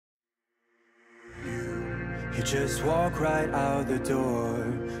You just walk right out the door.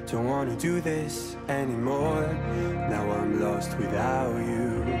 Don't wanna do this anymore. Now I'm lost without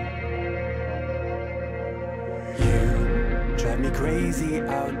you. You drive me crazy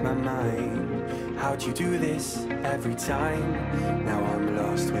out my mind. How'd you do this every time? Now I'm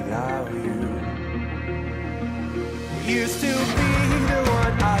lost without you. Used to be the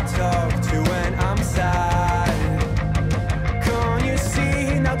one I talk to when I'm sad. Can't you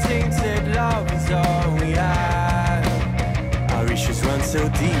see now tainted love is all we have? Our issues run so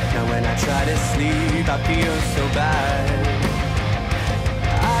deep, now when I try to sleep I feel so bad.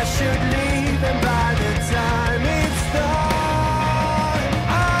 I should leave and by the time it's done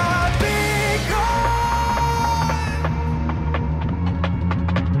I'll be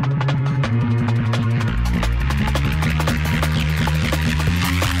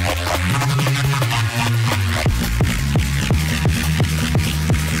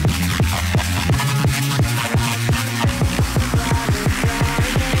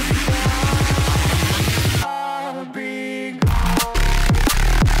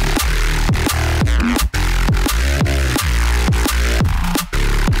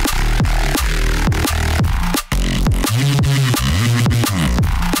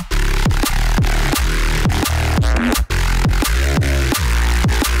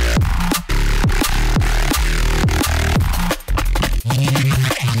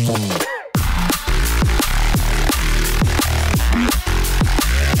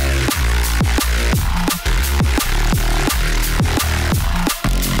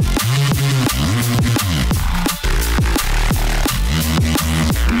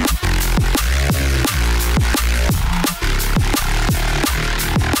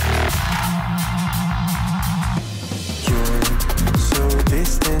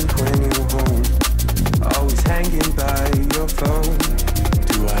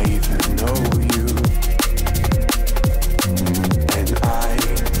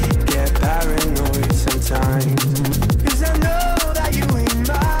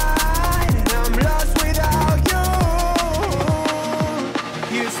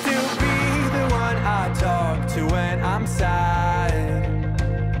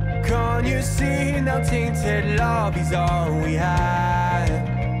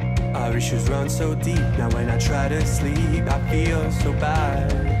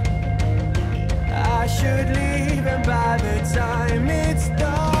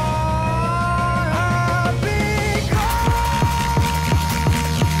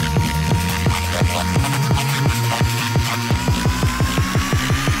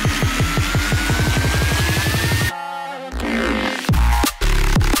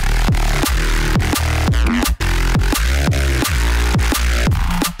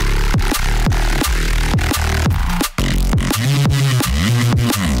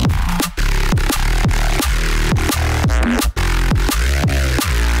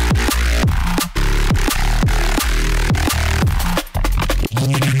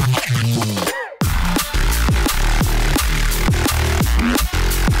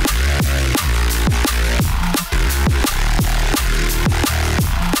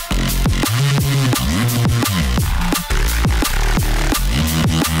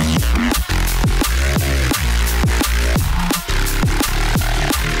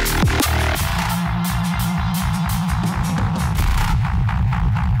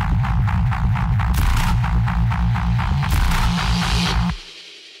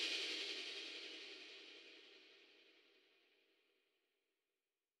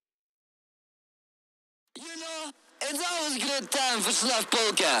It's always a good time for slush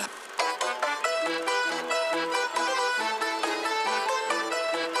polka.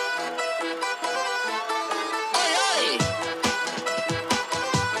 Oi, oi!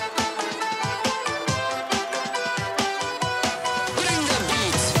 Bring the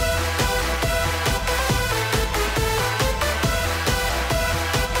beats.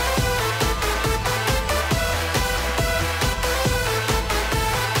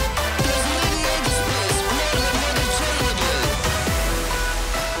 There's many other space, more than what it's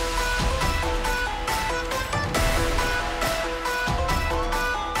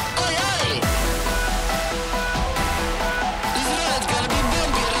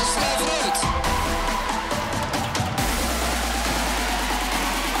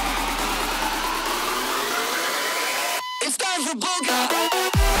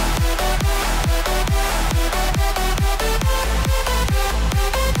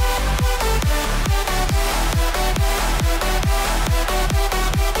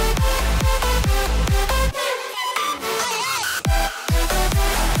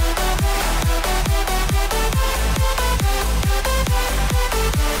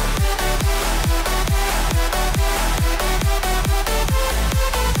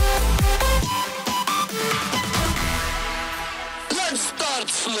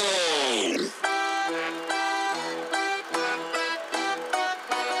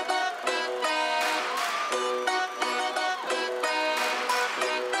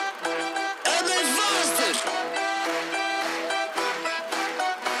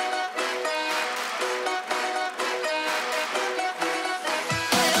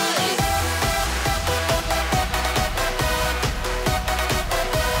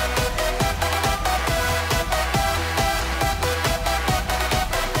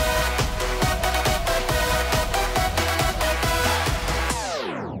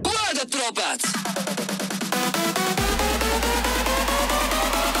popet.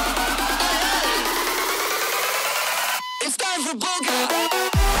 It's time for polka.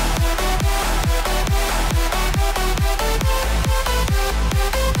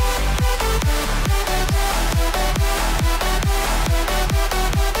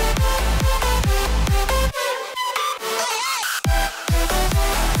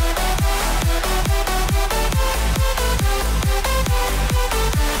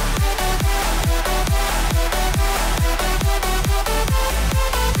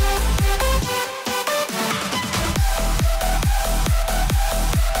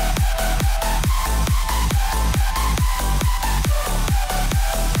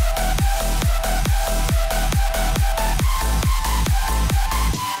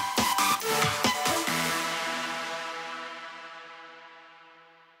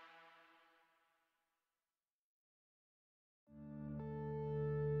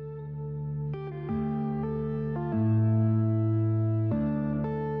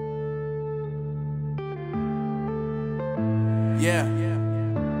 Yeah.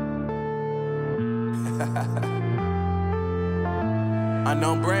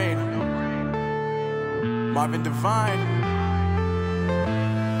 Unknown Brain. Marvin Devine.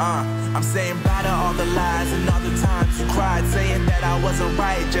 I'm saying bye to all the lies and all the times you cried, saying that I wasn't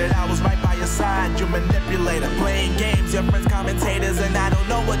right, yet I was right by your side. You manipulator, playing games, your friends commentators, and I don't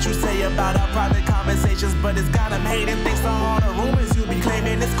know what you say about our private conversations, but it's got them hating. Thanks to all the rumors you be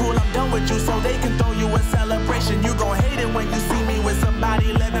claiming. It's cool, I'm done with you, so they can throw you a celebration. You gon' hate it when you see me with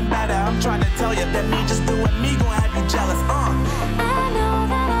somebody living better. I'm trying to tell you that me just doing me gon' have you jealous. I know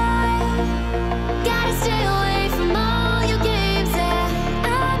that I gotta stay away from all your games. Yeah,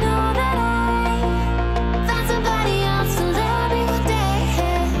 I know that I found somebody else to love me one day.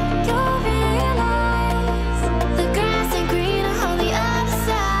 You'll realize the grass ain't greener on the other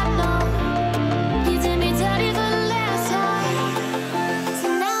side. No, you did me dirty for the last time, so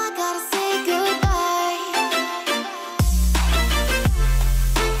now I gotta say goodbye.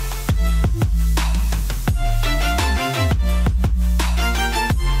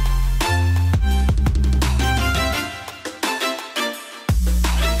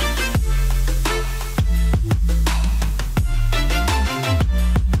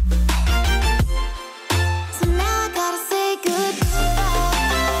 So now I gotta say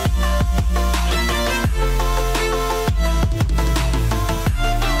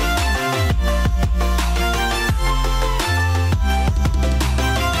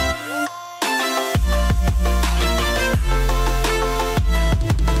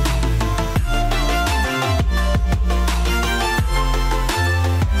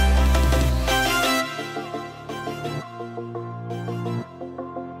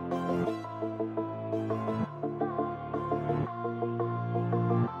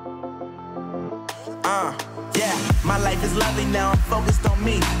Yeah, my life is lovely now, I'm focused on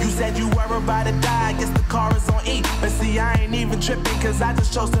me. You said you were about to die, I guess the car is on E. But see, I ain't even tripping, cause I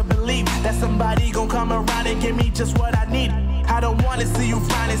just chose to believe that somebody gon' come around and give me just what I need. I don't wanna see you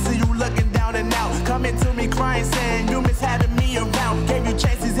frowning, see you